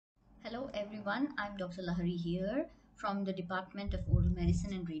Hello everyone, I'm Dr. Lahari here from the Department of Oral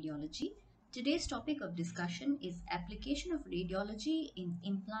Medicine and Radiology. Today's topic of discussion is application of radiology in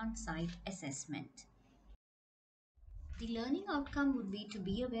implant site assessment. The learning outcome would be to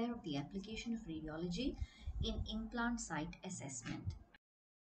be aware of the application of radiology in implant site assessment.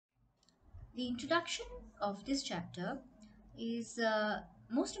 The introduction of this chapter is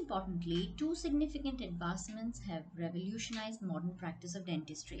most importantly, two significant advancements have revolutionized modern practice of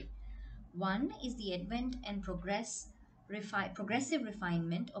dentistry. One is the advent and progressive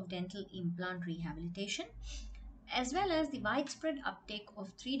refinement of dental implant rehabilitation, as well as the widespread uptake of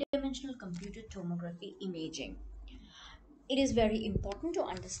three-dimensional computed tomography imaging. It is very important to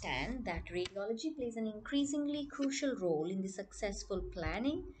understand that radiology plays an increasingly crucial role in the successful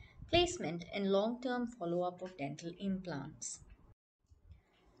planning, placement, and long-term follow-up of dental implants.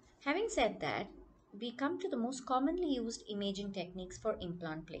 Having said that, we come to the most commonly used imaging techniques for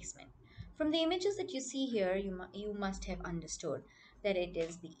implant placement. From the images that you see here, you must have understood that it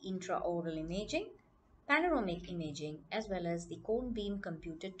is the intraoral imaging, panoramic imaging, as well as the cone beam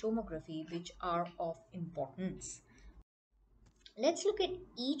computed tomography, which are of importance. Let's look at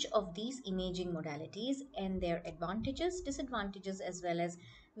each of these imaging modalities and their advantages, disadvantages, as well as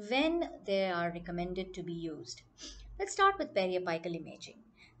when they are recommended to be used. Let's start with periapical imaging.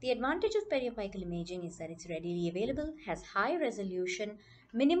 The advantage of periapical imaging is that it's readily available, has high resolution,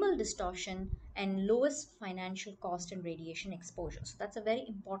 minimal distortion, and lowest financial cost and radiation exposure. So that's a very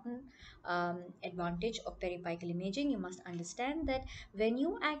important advantage of periapical imaging. You must understand that when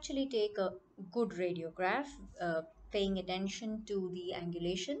you actually take a good radiograph, paying attention to the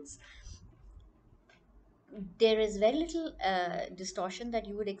angulations, there is very little distortion that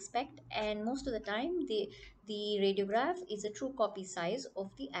you would expect, and most of the time the radiograph is a true copy size of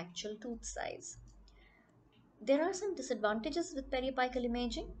the actual tooth size. There are some disadvantages with periapical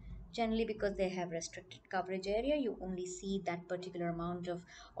imaging, generally because they have restricted coverage area. You only see that particular amount of,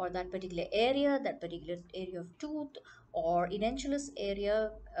 or that particular area of tooth or edentulous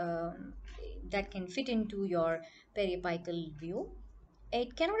area that can fit into your periapical view.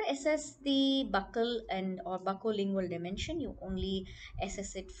 It cannot assess the buccal and or buccolingual dimension. You only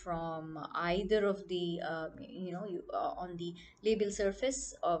assess it from either of the on the labial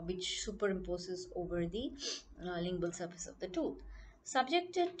surface, which superimposes over the lingual surface of the tooth,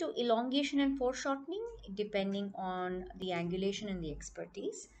 subjected to elongation and foreshortening depending on the angulation and the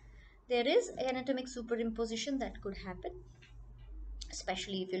expertise. There is anatomic superimposition that could happen,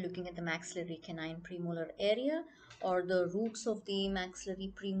 especially if you're looking at the maxillary canine premolar area or the roots of the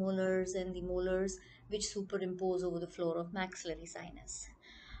maxillary premolars and the molars, which superimpose over the floor of maxillary sinus.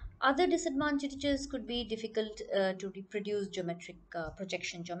 Other disadvantages could be difficult to reproduce geometric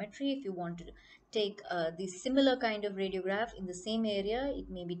projection geometry. If you want to take the similar kind of radiograph in the same area, it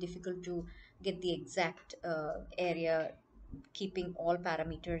may be difficult to get the exact area, keeping all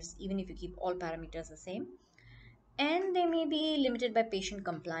parameters, even if you keep all parameters the same. And they may be limited by patient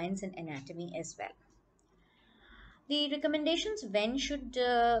compliance and anatomy as well. The recommendations: when should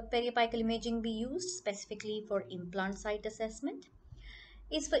periapical imaging be used specifically for implant site assessment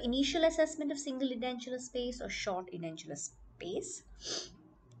is for initial assessment of single edentulous space or short edentulous space,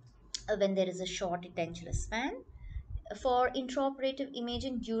 when there is a short edentulous span. For intraoperative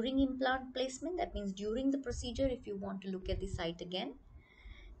imaging during implant placement, that means during the procedure if you want to look at the site again,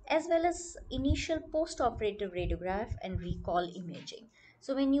 as well as initial post-operative radiograph and recall imaging.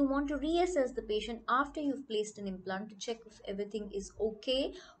 So when you want to reassess the patient after you've placed an implant to check if everything is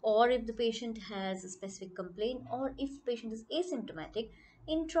okay, or if the patient has a specific complaint, or if the patient is asymptomatic,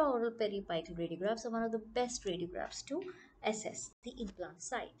 intraoral periapical radiographs are one of the best radiographs to assess the implant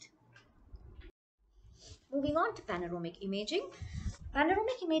site. Moving on to panoramic imaging.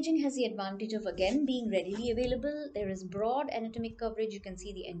 Panoramic imaging has the advantage of again being readily available. There is broad anatomic coverage. You can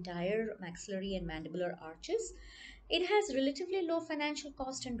see the entire maxillary and mandibular arches. It has relatively low financial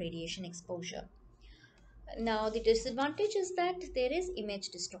cost and radiation exposure. Now, the disadvantage is that there is image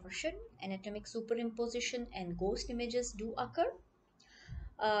distortion, anatomic superimposition, and ghost images do occur.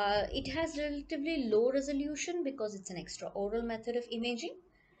 It has relatively low resolution because it's an extraoral method of imaging.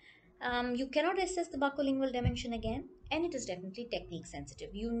 You cannot assess the buccolingual dimension again, and it is definitely technique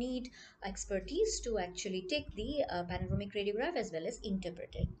sensitive. You need expertise to actually take the panoramic radiograph as well as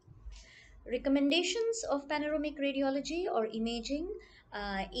interpret it. Recommendations of panoramic radiology or imaging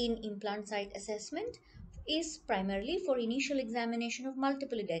in implant site assessment is primarily for initial examination of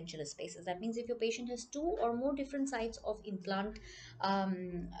multiple edentulous spaces. That means if your patient has two or more different sites of implant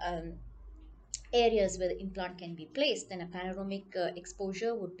areas where the implant can be placed, then a panoramic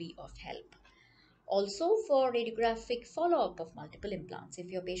exposure would be of help. Also for radiographic follow-up of multiple implants. If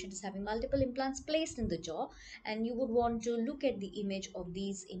your patient is having multiple implants placed in the jaw and you would want to look at the image of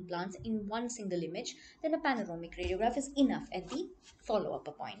these implants in one single image, then a panoramic radiograph is enough at the follow-up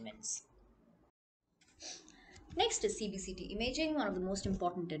appointments. Next is CBCT imaging, one of the most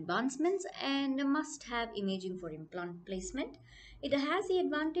important advancements and a must-have imaging for implant placement. It has the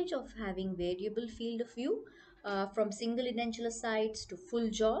advantage of having variable field of view from single edentulous sites to full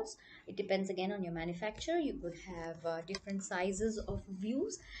jaws. It depends again on your manufacturer. You could have different sizes of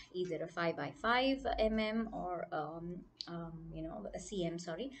views, either a 5 by 5 mm or a cm,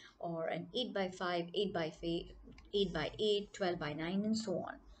 sorry, or an 8 by 5, 8 by 5, 8 by 8, 12 by 9, and so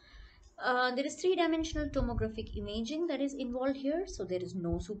on. There is three-dimensional tomographic imaging that is involved here, so there is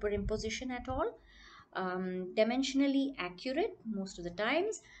no superimposition at all. Dimensionally accurate most of the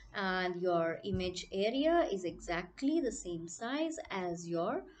times, and your image area is exactly the same size as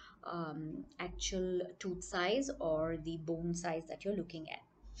your actual tooth size or the bone size that you're looking at.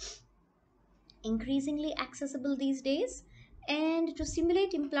 Increasingly accessible these days. And to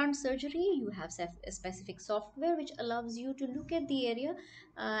simulate implant surgery, you have a specific software which allows you to look at the area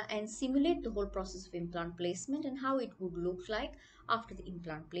and simulate the whole process of implant placement and how it would look like after the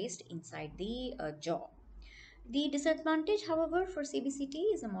implant placed inside the jaw. The disadvantage, however, for CBCT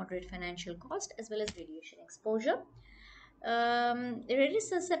is a moderate financial cost as well as radiation exposure. There is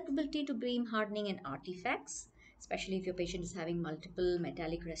susceptibility to beam hardening and artifacts, especially if your patient is having multiple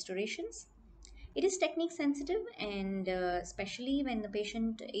metallic restorations. It is technique sensitive, and especially when the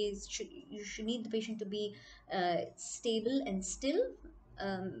patient is, you should need the patient to be stable and still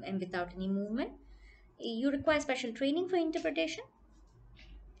and without any movement. You require special training for interpretation,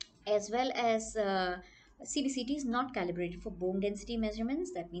 as well as CBCT is not calibrated for bone density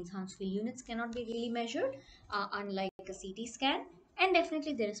measurements. That means Hounsfield units cannot be really measured, unlike a CT scan. And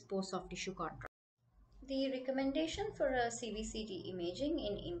definitely there is poor soft tissue contrast. The recommendation for a CBCT imaging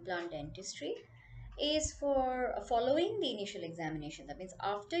in implant dentistry is for following the initial examination. That means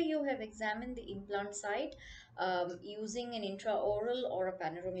after you have examined the implant site using an intraoral or a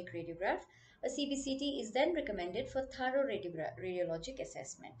panoramic radiograph, a CBCT is then recommended for thorough radiologic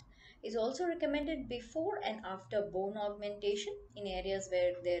assessment. Is also recommended before and after bone augmentation in areas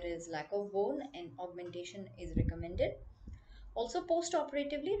where there is lack of bone, and augmentation is recommended. Also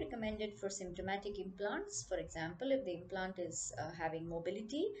post-operatively recommended for symptomatic implants. For example, if the implant is having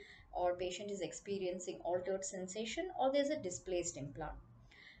mobility or patient is experiencing altered sensation or there's a displaced implant.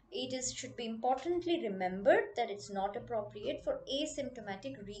 It is should be importantly remembered that it's not appropriate for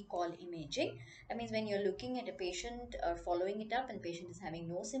asymptomatic recall imaging. That means when you're looking at a patient or following it up and patient is having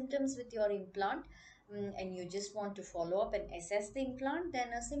no symptoms with your implant, and you just want to follow up and assess the implant,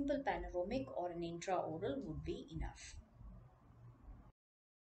 then a simple panoramic or an intraoral would be enough.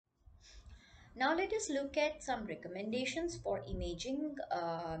 Now let us look at some recommendations for imaging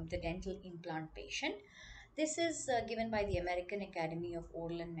the dental implant patient. This is given by the American Academy of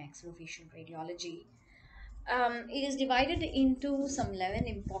Oral and Maxillofacial Radiology. It is divided into some 11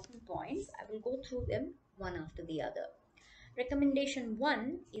 important points. I will go through them one after the other. Recommendation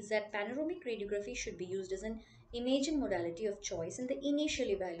 1 is that panoramic radiography should be used as an imaging modality of choice in the initial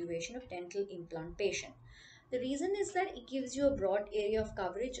evaluation of dental implant patient. The reason is that it gives you a broad area of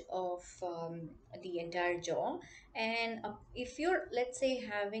coverage of the entire jaw. And if you're, let's say,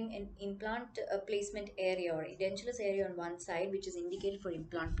 having an implant placement area or edentulous area on one side, which is indicated for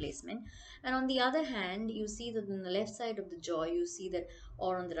implant placement, and on the other hand, you see that on the left side of the jaw, you see that,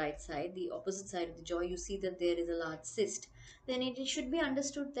 or on the right side, the opposite side of the jaw, you see that there is a large cyst, then it should be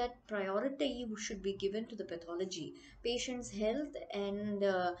understood that priority should be given to the pathology, patient's health, and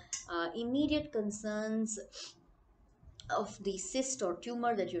immediate concerns of the cyst or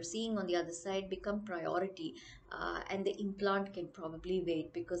tumor that you're seeing on the other side become priority, and the implant can probably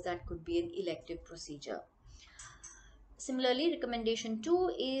wait because that could be an elective procedure. Similarly, recommendation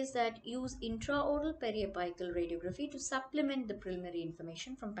 2 is that use intraoral periapical radiography to supplement the preliminary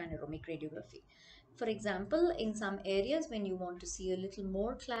information from panoramic radiography. For example, in some areas when you want to see a little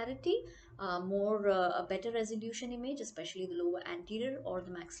more clarity, a better resolution image, especially the lower anterior or the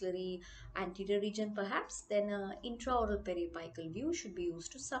maxillary anterior region perhaps, then intraoral periapical view should be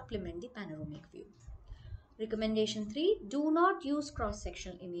used to supplement the panoramic view. Recommendation 3, do not use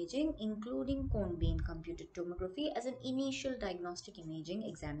cross-sectional imaging, including cone beam computed tomography, as an initial diagnostic imaging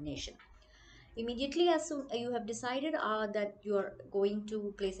examination. Immediately as soon you have decided that you are going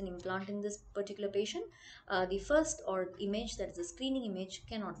to place an implant in this particular patient, the first or image, that is a screening image,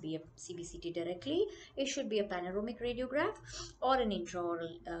 cannot be a CBCT directly. It should be a panoramic radiograph or an intraoral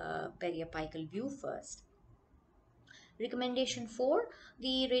periapical view first. Recommendation 4,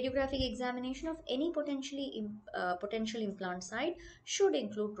 the radiographic examination of any potential implant site should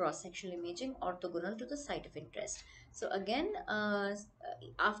include cross-sectional imaging orthogonal to the site of interest. So again,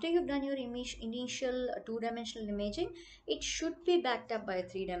 after you've done your initial two-dimensional imaging, it should be backed up by a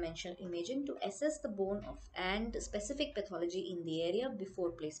three-dimensional imaging to assess the bone of and specific pathology in the area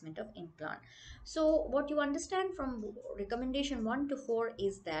before placement of implant. So what you understand from recommendation 1 to 4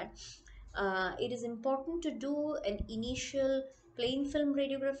 is that it is important to do an initial plain film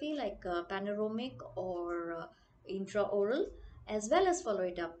radiography like panoramic or intraoral, as well as follow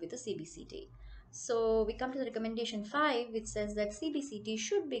it up with a CBCT. So we come to the recommendation 5, which says that CBCT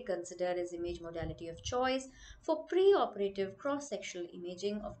should be considered as image modality of choice for pre-operative cross-sectional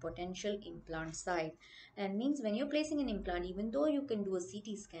imaging of potential implant site. And means when you're placing an implant, even though you can do a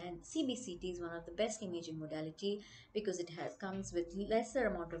CT scan, CBCT is one of the best imaging modality because it comes with lesser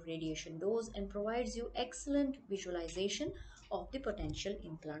amount of radiation dose and provides you excellent visualization of the potential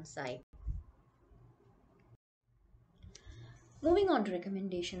implant site. Moving on to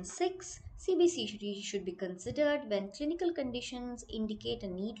recommendation 6, CBCT should be considered when clinical conditions indicate a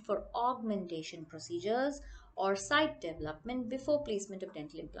need for augmentation procedures or site development before placement of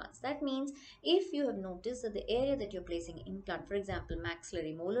dental implants. That means if you have noticed that the area that you're placing implant, for example,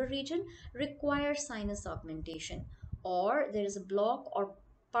 maxillary molar region, requires sinus augmentation, or there is a block or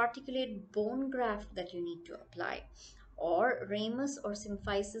particulate bone graft that you need to apply, or ramus or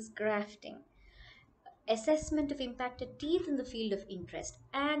symphysis grafting, assessment of impacted teeth in the field of interest,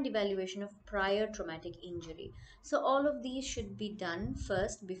 and evaluation of prior traumatic injury. So all of these should be done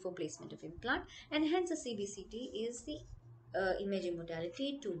first before placement of implant, and hence a CBCT is the imaging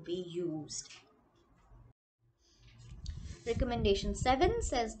modality to be used. Recommendation 7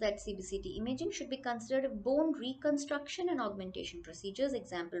 says that CBCT imaging should be considered if bone reconstruction and augmentation procedures,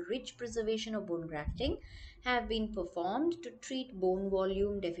 example ridge preservation or bone grafting, have been performed to treat bone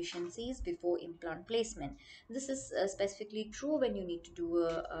volume deficiencies before implant placement. This is specifically true when you need to do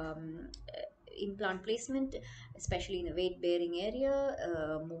a implant placement, especially in the weight bearing area,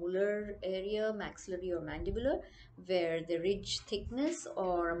 molar area, maxillary or mandibular, where the ridge thickness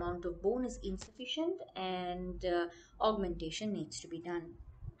or amount of bone is insufficient and augmentation needs to be done.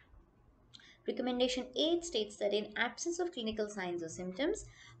 Recommendation 8 states that in absence of clinical signs or symptoms,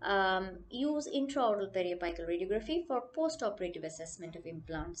 use intraoral periapical radiography for post-operative assessment of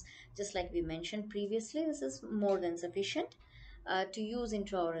implants. Just like we mentioned previously, this is more than sufficient to use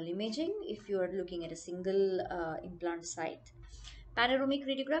intraoral imaging if you are looking at a single implant site. Panoramic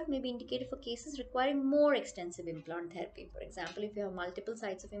radiograph may be indicated for cases requiring more extensive implant therapy. For example, if you have multiple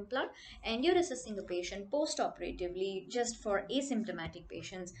sites of implant and you're assessing a patient post-operatively just for asymptomatic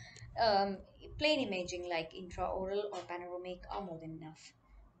patients, plain imaging like intraoral or panoramic are more than enough.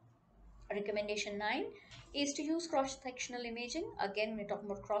 Recommendation 9 is to use cross-sectional imaging. Again, when we talk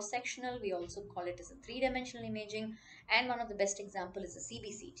about cross-sectional, we also call it as a three-dimensional imaging, and one of the best example is a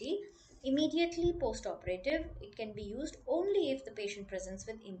CBCT. Immediately post-operative, it can be used only if the patient presents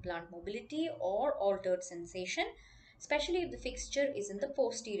with implant mobility or altered sensation, especially if the fixture is in the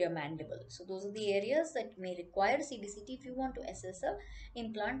posterior mandible. So those are the areas that may require CBCT if you want to assess a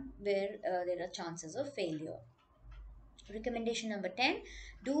implant where there are chances of failure. Recommendation number 10,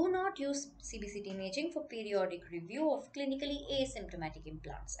 do not use CBCT imaging for periodic review of clinically asymptomatic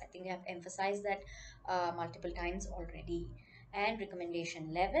implants. I think I have emphasized that multiple times already. And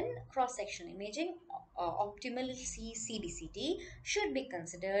recommendation 11, cross-sectional imaging, optimal CBCT should be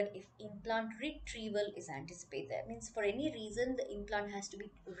considered if implant retrieval is anticipated. That means for any reason the implant has to be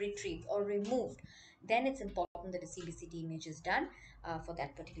retrieved or removed, then it's important that a CBCT image is done for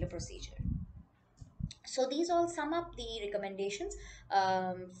that particular procedure. So these all sum up the recommendations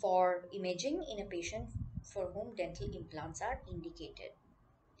for imaging in a patient for whom dental implants are indicated.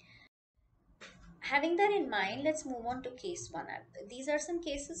 Having that in mind, let's move on to case 1. These are some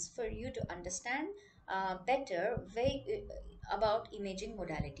cases for you to understand better about imaging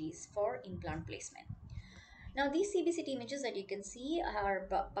modalities for implant placement. Now, these CBCT images that you can see are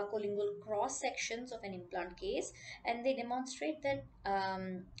buccolingual cross sections of an implant case, and they demonstrate that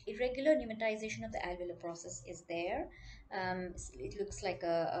irregular pneumatization of the alveolar process is there. It looks like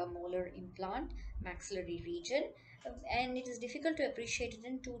a molar implant, maxillary region, and it is difficult to appreciate it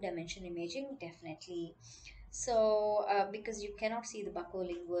in two-dimension imaging, definitely. So, because you cannot see the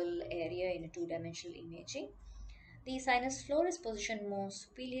buccolingual area in a two-dimensional imaging. The sinus floor is positioned more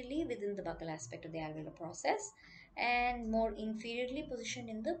superiorly within the buccal aspect of the alveolar process and more inferiorly positioned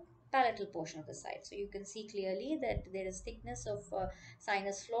in the palatal portion of the site. So you can see clearly that there is thickness of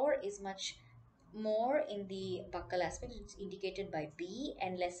sinus floor is much more in the buccal aspect, which is indicated by B,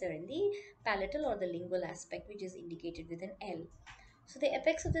 and lesser in the palatal or the lingual aspect, which is indicated with an L. So the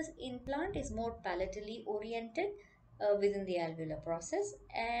apex of this implant is more palatally oriented within the alveolar process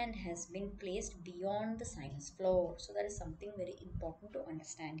and has been placed beyond the sinus floor. So that is something very important to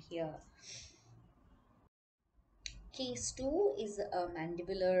understand here. Case 2 is a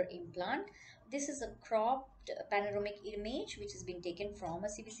mandibular implant. This is a cropped panoramic image which has been taken from a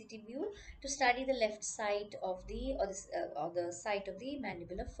CBCT view to study the left side of the or the site of the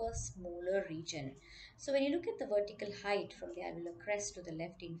mandibular first molar region. So when you look at the vertical height from the alveolar crest to the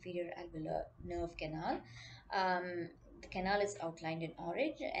left inferior alveolar nerve canal, the canal is outlined in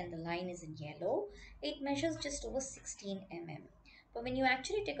orange and the line is in yellow. It measures just over 16 mm. But when you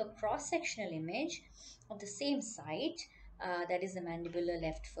actually take a cross-sectional image of the same site, that is the mandibular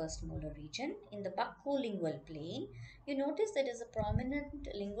left first molar region, in the buccolingual plane, you notice there is a prominent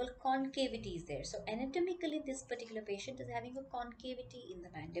lingual concavity is there. So anatomically, this particular patient is having a concavity in the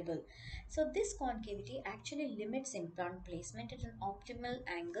mandible. So this concavity actually limits implant placement at an optimal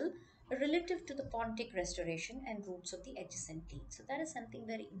angle relative to the pontic restoration and roots of the adjacent teeth. So that is something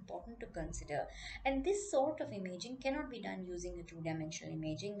very important to consider. And this sort of imaging cannot be done using a two-dimensional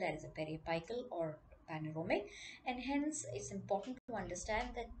imaging, that is a periapical or panoramic, and hence it's important to understand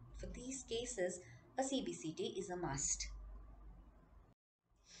that for these cases a CBCT is a must.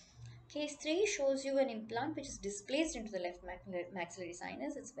 Case 3 shows you an implant which is displaced into the left maxillary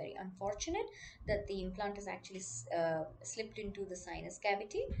sinus. It's very unfortunate that the implant has actually slipped into the sinus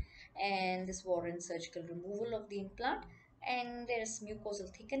cavity, and this warrants surgical removal of the implant, and there is mucosal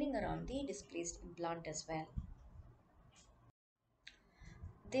thickening around the displaced implant as well.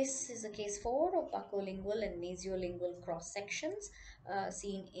 This is a case 4 of buccolingual and mesiolingual cross sections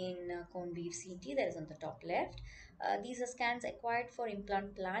seen in cone beam CT, that is on the top left. These are scans acquired for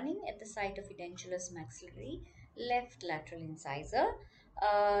implant planning at the site of edentulous maxillary left lateral incisor.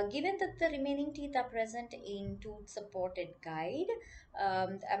 Given that the remaining teeth are present in tooth supported guide,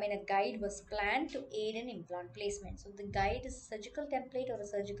 a guide was planned to aid in implant placement. So the guide is a surgical template or a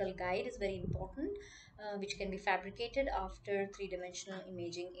surgical guide is very important, which can be fabricated after three-dimensional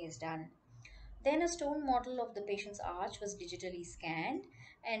imaging is done. Then a stone model of the patient's arch was digitally scanned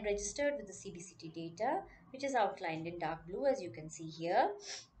and registered with the CBCT data, which is outlined in dark blue as you can see here.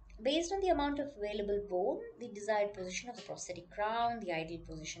 Based on the amount of available bone, the desired position of the prosthetic crown, the ideal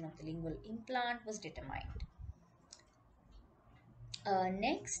position of the lingual implant was determined.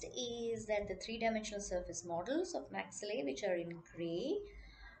 Next is that the three-dimensional surface models of maxillae, which are in gray,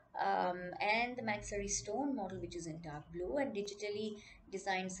 and the maxillary stone model, which is in dark blue, and digitally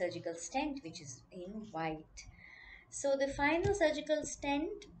designed surgical stent, which is in white. So the final surgical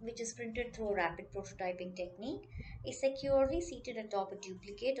stent, which is printed through a rapid prototyping technique, is securely seated atop a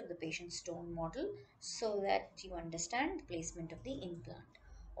duplicate of the patient's stone model so that you understand the placement of the implant.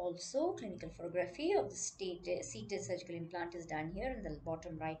 Also, clinical photography of the seated surgical implant is done here in the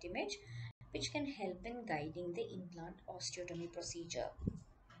bottom right image, which can help in guiding the implant osteotomy procedure.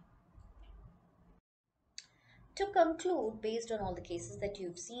 To conclude, based on all the cases that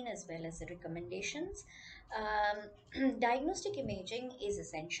you've seen as well as the recommendations, diagnostic imaging is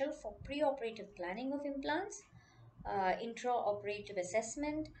essential for preoperative planning of implants, intraoperative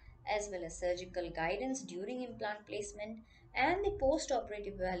assessment, as well as surgical guidance during implant placement, and the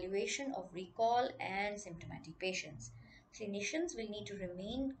post-operative evaluation of recall and symptomatic patients. Clinicians will need to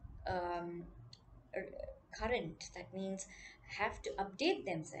remain um, current, that means have to update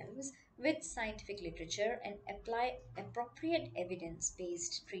themselves with scientific literature and apply appropriate evidence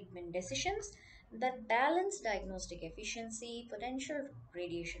based treatment decisions that balance diagnostic efficiency, potential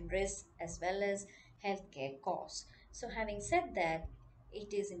radiation risk, as well as healthcare costs. So, having said that,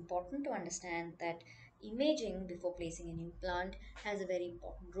 it is important to understand that imaging before placing an implant has a very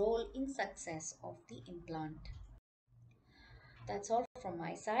important role in success of the implant. That's all from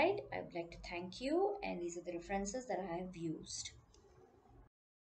my side. I would like to thank you, and these are the references that I have used.